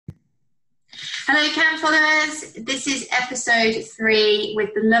Hello, CAN followers. This is episode 3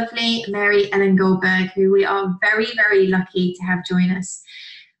 with the lovely Mary Ellen Goldberg, who we are very, very lucky to have join us.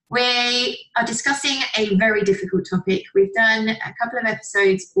 We are discussing a very difficult topic. We've done a couple of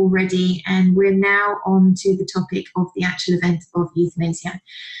episodes already, and we're now on to the topic of the actual event of euthanasia.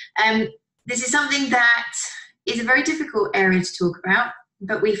 This is something that is a very difficult area to talk about,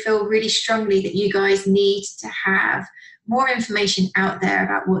 but we feel really strongly that you guys need to have more information out there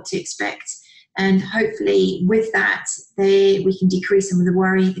about what to expect. And hopefully with that, we can decrease some of the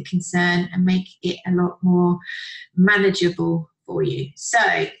worry, the concern, and make it a lot more manageable for you. So,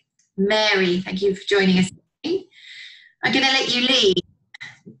 Mary, thank you for joining us. I'm going to let you lead.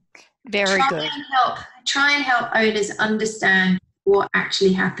 Very good. Try and help owners understand what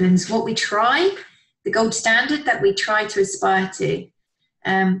actually happens, what we try, the gold standard that we try to aspire to.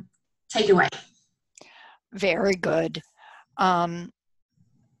 Take it away. Very good.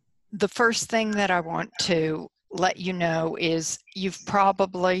 The first thing that I want to let you know is you've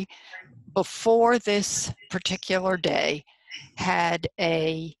probably, before this particular day, had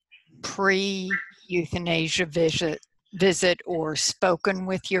a pre-euthanasia visit or spoken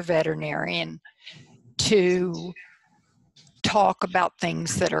with your veterinarian to talk about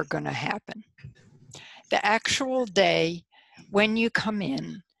things that are going to happen. The actual day, when you come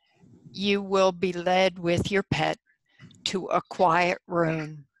in, you will be led with your pet to a quiet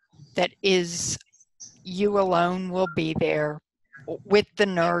room that is, you alone will be there with the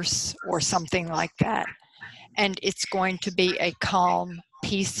nurse or something like that. And it's going to be a calm,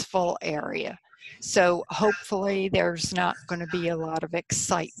 peaceful area. So hopefully there's not going to be a lot of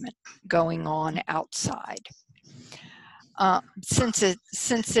excitement going on outside. Since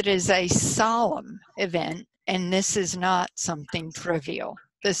it is a solemn event, and this is not something trivial,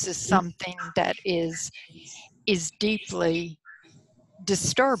 this is something that is deeply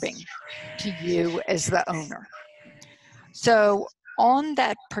disturbing to you as the owner. So on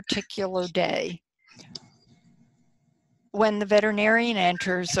that particular day, when the veterinarian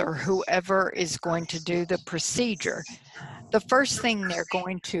enters or whoever is going to do the procedure, the first thing they're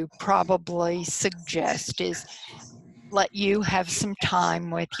going to probably suggest is let you have some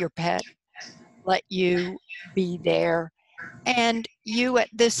time with your pet, let you be there, and you at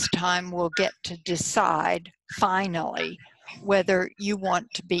this time will get to decide finally whether you want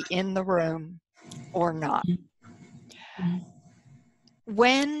to be in the room or not.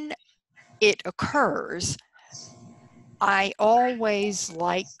 When it occurs, I always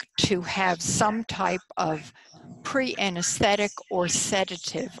like to have some type of pre-anesthetic or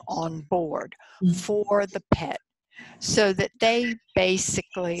sedative on board for the pet, so that they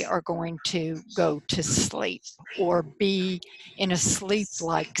basically are going to go to sleep or be in a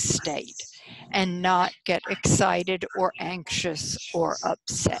sleep-like state and not get excited or anxious or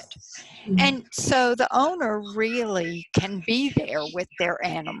upset. And so the owner really can be there with their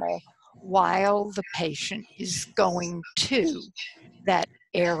animal while the patient is going to that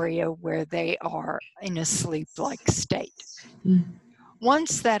area where they are in a sleep-like state.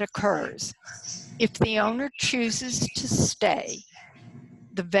 Once that occurs, if the owner chooses to stay,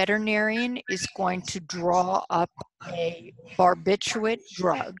 the veterinarian is going to draw up a barbiturate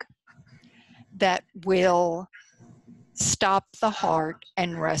drug that will stop the heart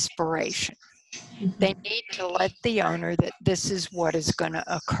and respiration. They need to let the owner that this is what is going to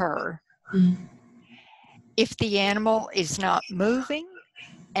occur. If the animal is not moving,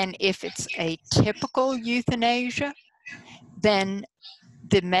 and if it's a typical euthanasia, then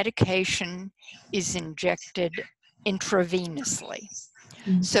the medication is injected intravenously,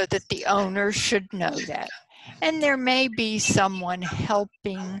 so that the owner should know that. And there may be someone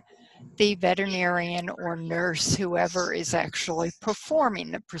helping the veterinarian or nurse, whoever is actually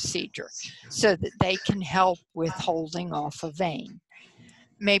performing the procedure, so that they can help with holding off a vein.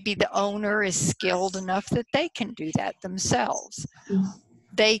 Maybe the owner is skilled enough that they can do that themselves.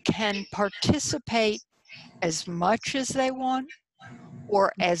 They can participate as much as they want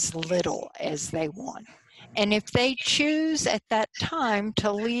or as little as they want. And if they choose at that time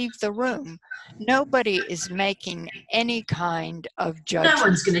to leave the room, nobody is making any kind of judgment. No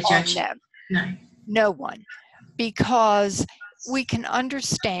one's going to judge them. No one. Because we can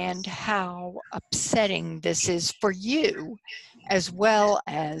understand how upsetting this is for you as well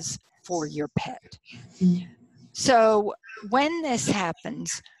as for your pet. So when this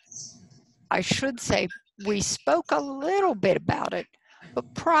happens, I should say we spoke a little bit about it,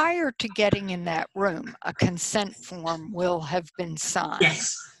 but prior to getting in that room, a consent form will have been signed,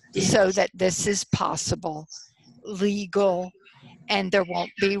 so that this is possible, legal, and there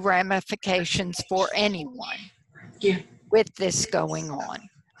won't be ramifications for anyone with this going on.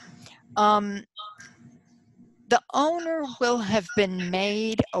 the owner will have been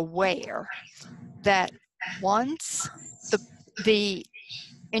made aware that once the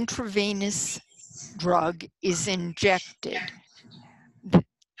intravenous drug is injected,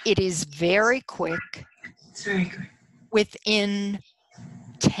 it is very quick. It's very quick. Within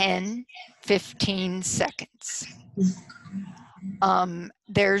 10, 15 seconds.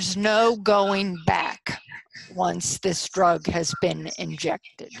 There's no going back once this drug has been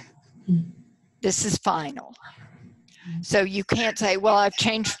injected. This is final. So you can't say, well, I've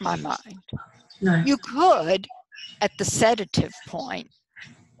changed my mind. No. You could at the sedative point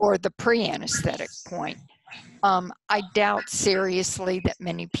or the pre-anesthetic point. I doubt seriously that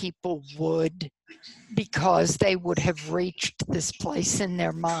many people would, because they would have reached this place in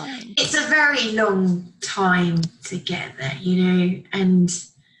their mind. It's a very long time to get there, you know, and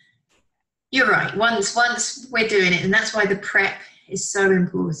you're right. Once we're doing it, and that's why the prep is so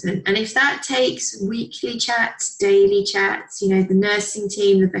important. And if that takes weekly chats, daily chats, you know, the nursing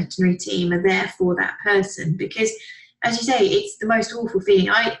team, the veterinary team are there for that person, because as you say, it's the most awful feeling.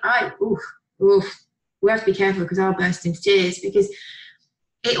 We have to be careful because I'll burst into tears, because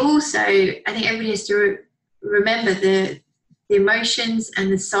it also, I think everybody has to remember the emotions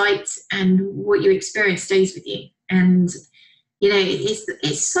and the sight and what you experience stays with you. And, you know,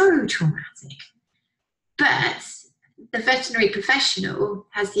 it's so traumatic. But the veterinary professional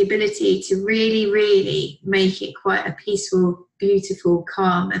has the ability to really, really make it quite a peaceful, beautiful,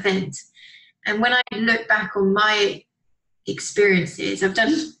 calm event. And when I look back on my experiences, I've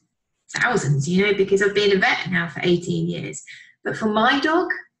done thousands, you know, because I've been a vet now for 18 years. But for my dog,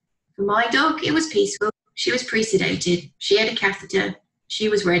 it was peaceful. She was pre-sedated. She had a catheter. She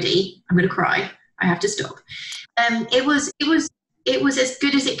was ready. I'm going to cry. I have to stop. It was as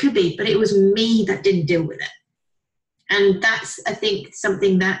good as it could be, but it was me that didn't deal with it. And that's, I think,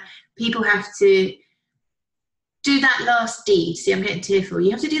 something that people have to do, that last deed. See, I'm getting tearful.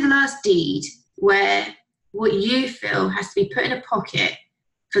 You have to do the last deed where what you feel has to be put in a pocket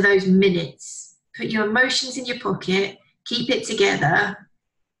for those minutes. Put your emotions in your pocket, keep it together,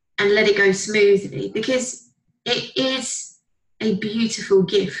 and let it go smoothly, because it is a beautiful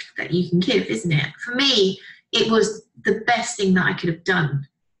gift that you can give, isn't it? For me, it was the best thing that I could have done.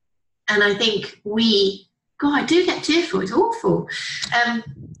 And I think I do get tearful, it's awful.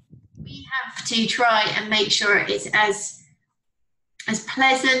 We have to try and make sure it's as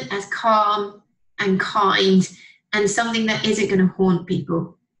pleasant, as calm and kind, and something that isn't going to haunt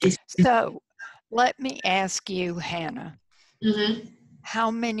people. So let me ask you, Hannah, Mm-hmm.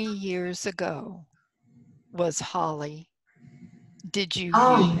 how many years ago was Holly? Did you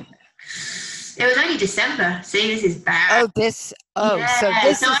It was only December. See, this is bad. So I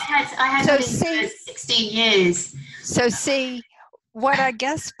had so Holly for 16 years. So see, what I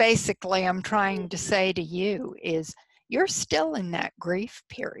guess basically I'm trying to say to you is you're still in that grief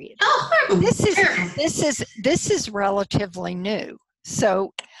period. Oh, horrible. This is relatively new.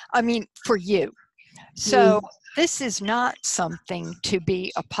 So, I mean, for you. So this is not something to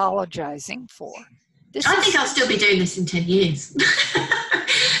be apologizing for. I think I'll still be doing this in 10 years.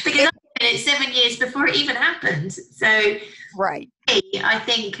 Because I've been in it 7 years before it even happened. So, right. I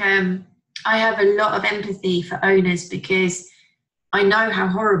think I have a lot of empathy for owners, because I know how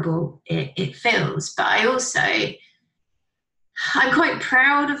horrible it feels. But I'm quite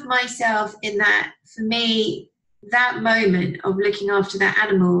proud of myself in that, for me, that moment of looking after that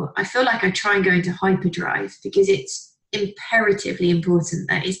animal, I feel like I try and go into hyperdrive, because it's imperatively important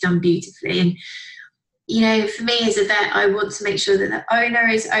that it's done beautifully. And, you know, for me as a vet, I want to make sure that the owner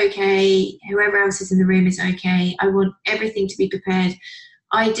is okay, whoever else is in the room is okay. I want everything to be prepared.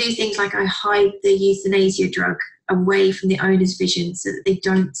 I do things like I hide the euthanasia drug away from the owner's vision so that they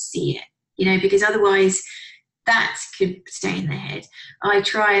don't see it, you know, because otherwise that could stay in their head. I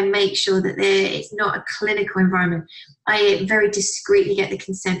try and make sure that it's not a clinical environment. I very discreetly get the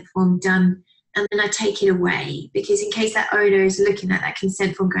consent form done, and then I take it away, because in case that owner is looking at that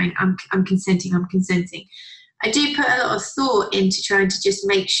consent form going, I'm consenting. I do put a lot of thought into trying to just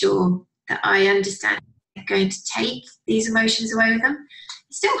make sure that I understand they're going to take these emotions away with them.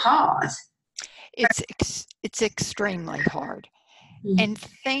 It's still hard. It's extremely hard. And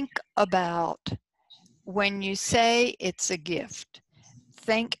think about, when you say it's a gift,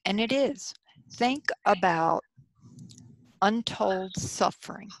 and it is, think about untold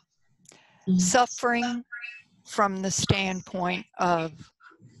suffering. Suffering from the standpoint of,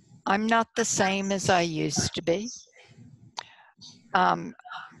 I'm not the same as I used to be.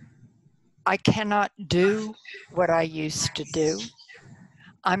 I cannot do what I used to do.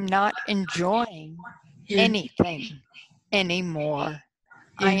 I'm not enjoying anything anymore.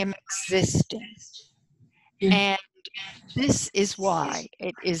 I am existing. Yeah. And this is why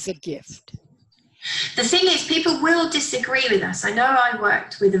it is a gift. The thing is, people will disagree with us. I know I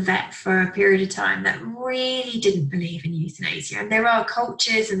worked with a vet for a period of time that really didn't believe in euthanasia. And there are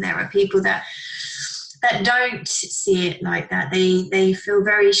cultures and there are people that don't see it like that. They feel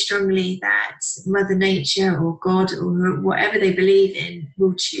very strongly that Mother Nature or God or whatever they believe in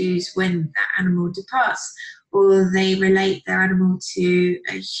will choose when that animal departs, or they relate their animal to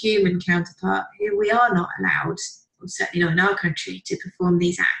a human counterpart who we are not allowed, or certainly not in our country, to perform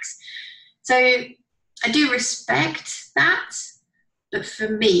these acts. So I do respect that, but for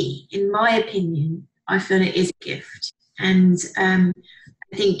me, in my opinion, I feel it is a gift. And I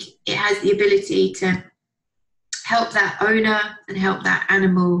think it has the ability to help that owner and help that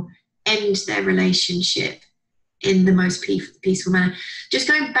animal end their relationship in the most peaceful manner. Just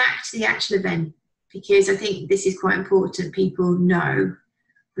going back to the actual event, because I think this is quite important. People know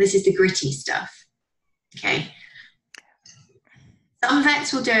this is the gritty stuff. Okay. Some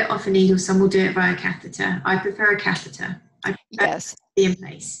vets will do it off a needle, some will do it via catheter. I prefer a catheter. I prefer Yes. to be in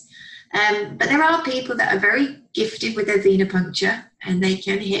place. But there are people that are very gifted with their venipuncture and they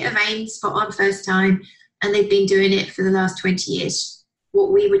can hit a vein spot on first time, and they've been doing it for the last 20 years,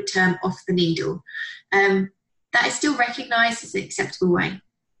 what we would term off the needle. That is still recognised as an acceptable way.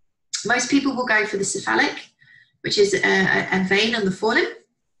 Most people will go for the cephalic, which is a vein on the forelimb.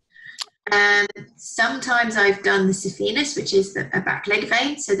 Sometimes I've done the saphenous, which is a back leg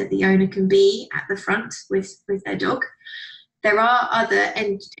vein, so that the owner can be at the front with their dog. There are other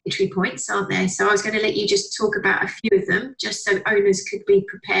entry points, aren't there? So I was going to let you just talk about a few of them, just so owners could be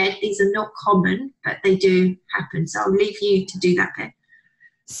prepared. These are not common, but they do happen. So I'll leave you to do that bit.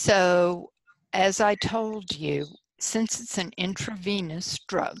 So, as I told you, since it's an intravenous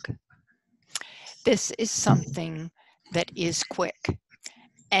drug, this is something that is quick.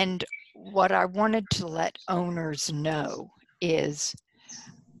 And what I wanted to let owners know is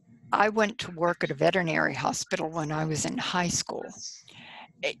I went to work at a veterinary hospital when I was in high school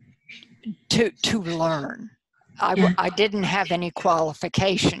to learn. I didn't have any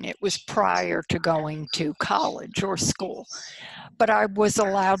qualification. It was prior to going to college or school. But I was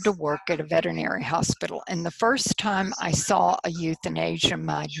allowed to work at a veterinary hospital. And the first time I saw a euthanasia,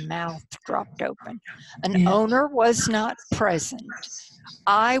 my mouth dropped open. An owner was not present.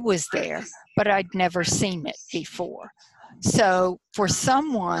 I was there, but I'd never seen it before. So for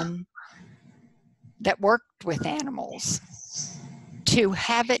someone that worked with animals to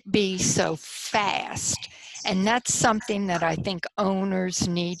have it be so fast, and that's something that I think owners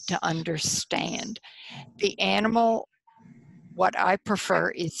need to understand. The animal, what I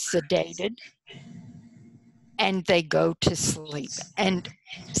prefer, is sedated and they go to sleep. And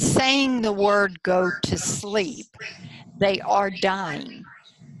saying the word go to sleep, they are dying.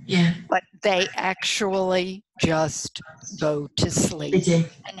 Yeah. But they actually just go to sleep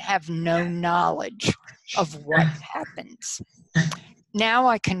and have no knowledge of what happens. Now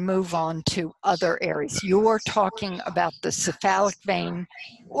I can move on to other areas. You're talking about the cephalic vein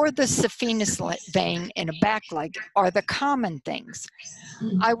or the saphenous vein in a back leg are the common things.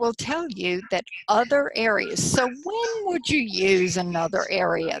 I will tell you that other areas, so when would you use another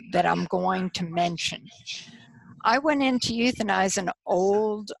area that I'm going to mention? I went in to euthanize an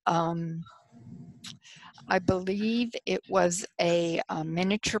old, I believe it was a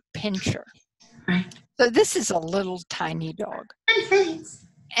miniature pinscher. Right. So this is a little tiny dog.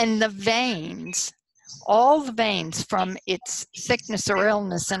 And the veins, all the veins from its sickness or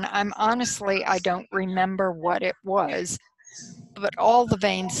illness, and I don't remember what it was, but all the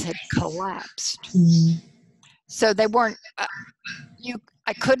veins had collapsed. So they weren't,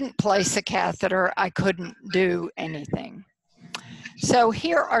 I couldn't place a catheter, I couldn't do anything. So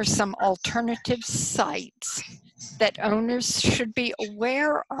here are some alternative sites that owners should be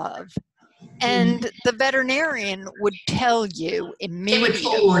aware of. And the veterinarian would tell you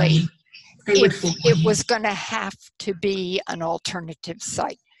immediately if it was going to have to be an alternative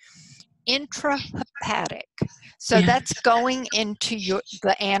site. Intrahepatic. So that's going into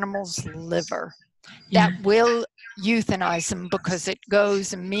the animal's liver. That will euthanize them because it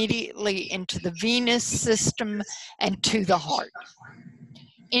goes immediately into the venous system and to the heart.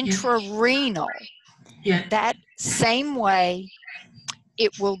 Intrarenal. That same way,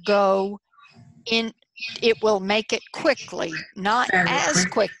 it will go in, it will make it quickly, not as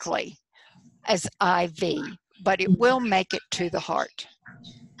quickly as IV, but it will make it to the heart.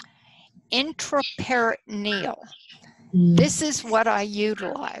 Intraperitoneal. This is what I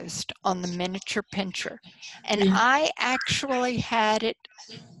utilized on the miniature pinscher. And I actually had it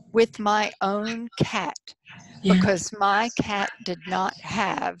with my own cat because my cat did not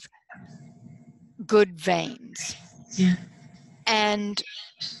have good veins. Yeah. And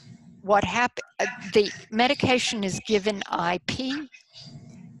what happened, the medication is given IP.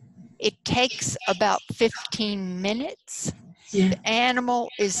 It takes about 15 minutes. Yeah. The animal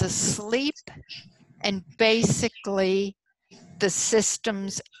is asleep, and basically the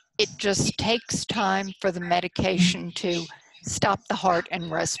systems, it just takes time for the medication to stop the heart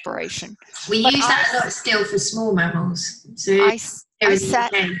and respiration. We But use that a lot still for small mammals. So here in the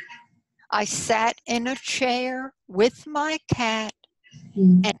UK. I sat in a chair with my cat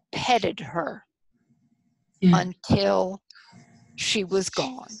and petted her until she was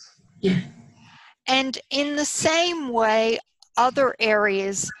gone. Yeah. And in the same way, other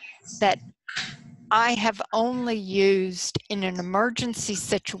areas that I have only used in an emergency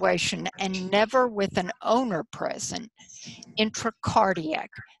situation and never with an owner present, intracardiac,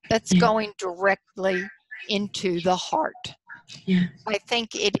 that's going directly into the heart. Yeah. I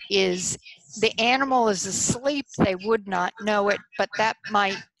think it is, the animal is asleep, they would not know it, but that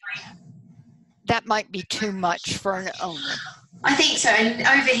might be too much for an owner. I think so. And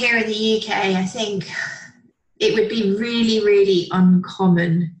over here in the UK, I think it would be really, really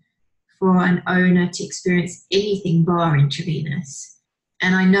uncommon for an owner to experience anything bar intravenous.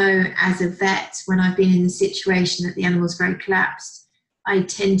 And I know as a vet, when I've been in the situation that the animal's very collapsed, I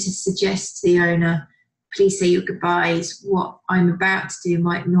tend to suggest to the owner, please say your goodbyes. What I'm about to do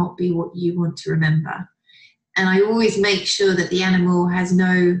might not be what you want to remember. And I always make sure that the animal has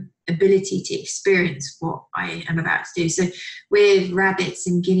no ability to experience what I am about to do. So with rabbits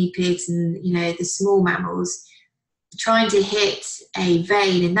and guinea pigs and, you know, the small mammals, trying to hit a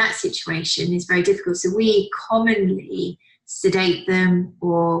vein in that situation is very difficult. So we commonly sedate them,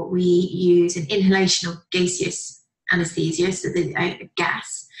 or we use an inhalational gaseous anesthesia, so the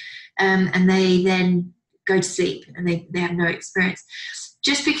gas, and they then go to sleep and they have no experience.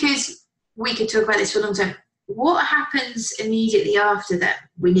 Just because we could talk about this for a long time, what happens immediately after that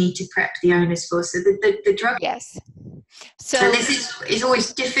we need to prep the owners for? So the drug. Yes. So this is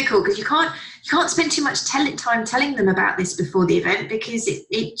always difficult because you can't spend too much time telling them about this before the event, because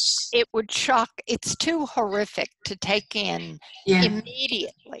it would shock. It's too horrific to take in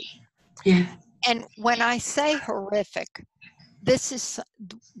immediately. Yeah. And when I say horrific, this is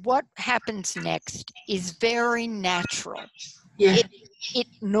what happens next is very natural. Yeah. It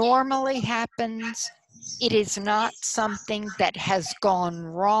normally happens. It is not something that has gone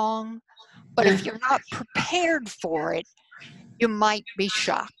wrong, but if you're not prepared for it, you might be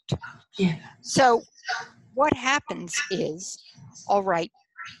shocked. Yeah. So what happens is, all right,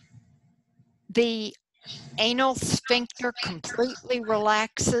 the anal sphincter completely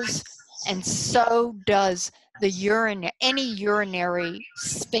relaxes, and so does the any urinary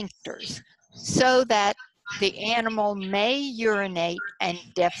sphincters, so that the animal may urinate and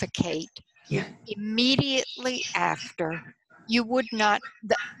defecate immediately after. You would not,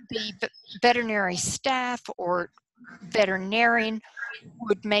 the veterinary staff or veterinarian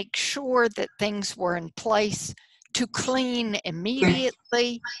would make sure that things were in place to clean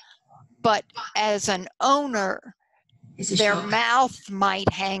immediately, but as an owner, their mouth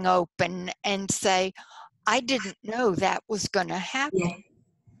might hang open and say, I didn't know that was going to happen.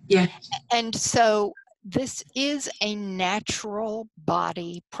 Yeah. And so this is a natural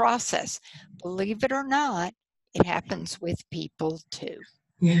body process. Believe it or not, it happens with people too.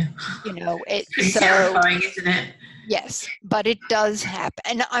 Yeah. You know, it's terrifying, isn't it? Yes, but it does happen.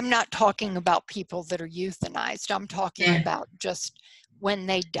 And I'm not talking about people that are euthanized. I'm talking about just when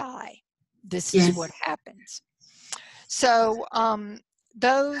they die. This is what happens. So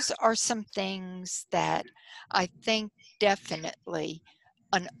those are some things that I think definitely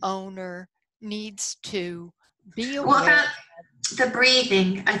an owner needs to be aware. What about the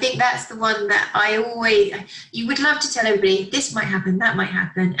breathing? I think that's the one that you would love to tell everybody, this might happen, that might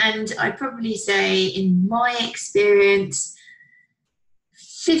happen. And I'd probably say, in my experience,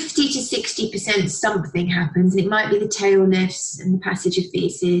 50 to 60% something happens. It might be the tail lifts and the passage of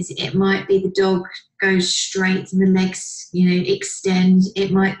feces. It might be the dog goes straight and the legs, extend.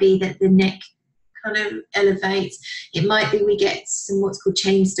 It might be that the neck kind of elevates. It might be we get some what's called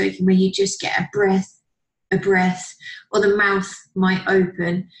chain stoking, where you just get a breath, or the mouth might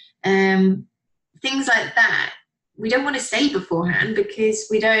open. Things like that we don't want to say beforehand, because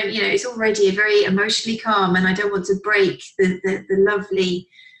we don't, it's already a very emotionally calm, and I don't want to break the lovely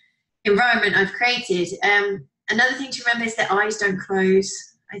environment I've created. Another thing to remember is that eyes don't close.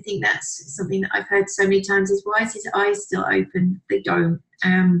 I think that's something that I've heard so many times, is why is his eyes still open? They don't.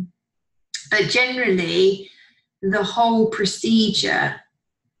 But generally, the whole procedure,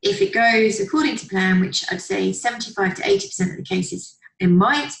 if it goes according to plan, which I'd say 75 to 80% of the cases in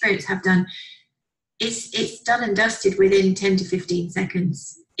my experience have done, it's done and dusted within 10 to 15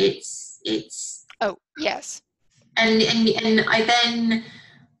 seconds. It's Oh, yes. and I then,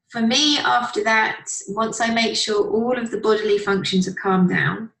 for me, after that, once I make sure all of the bodily functions are calmed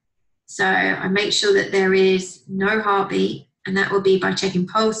down, so I make sure that there is no heartbeat, and that will be by checking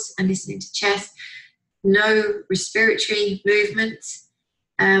pulse and listening to chest, no respiratory movement.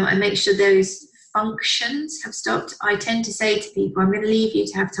 I make sure those functions have stopped. I tend to say to people, I'm going to leave you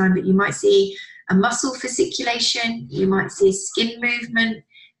to have time, but you might see a muscle fasciculation, you might see a skin movement,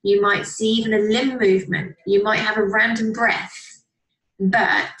 you might see even a limb movement, you might have a random breath,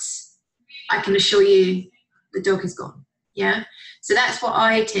 but I can assure you the dog is gone. Yeah. So that's what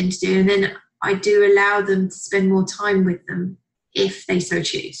I tend to do. And then I do allow them to spend more time with them if they so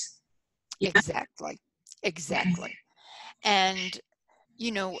choose. Yeah? Exactly. Okay. And,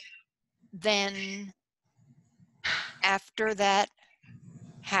 then after that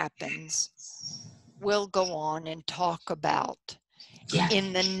happens, we'll go on and talk about Yeah.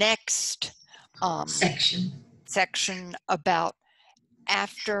 in the next section about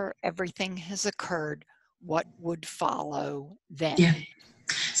after everything has occurred, what would follow then. Yeah.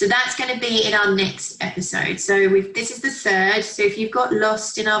 So that's going to be in our next episode. So this is the third. So if you've got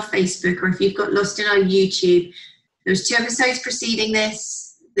lost in our Facebook or if you've got lost in our YouTube, there's 2 episodes preceding this.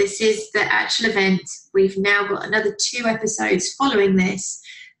 This is the actual event. We've now got another 2 episodes following this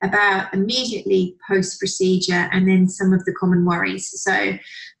about immediately post-procedure and then some of the common worries. So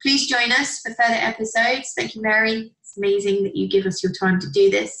please join us for further episodes. Thank you, Mary. It's amazing that you give us your time to do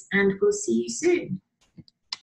this, and we'll see you soon.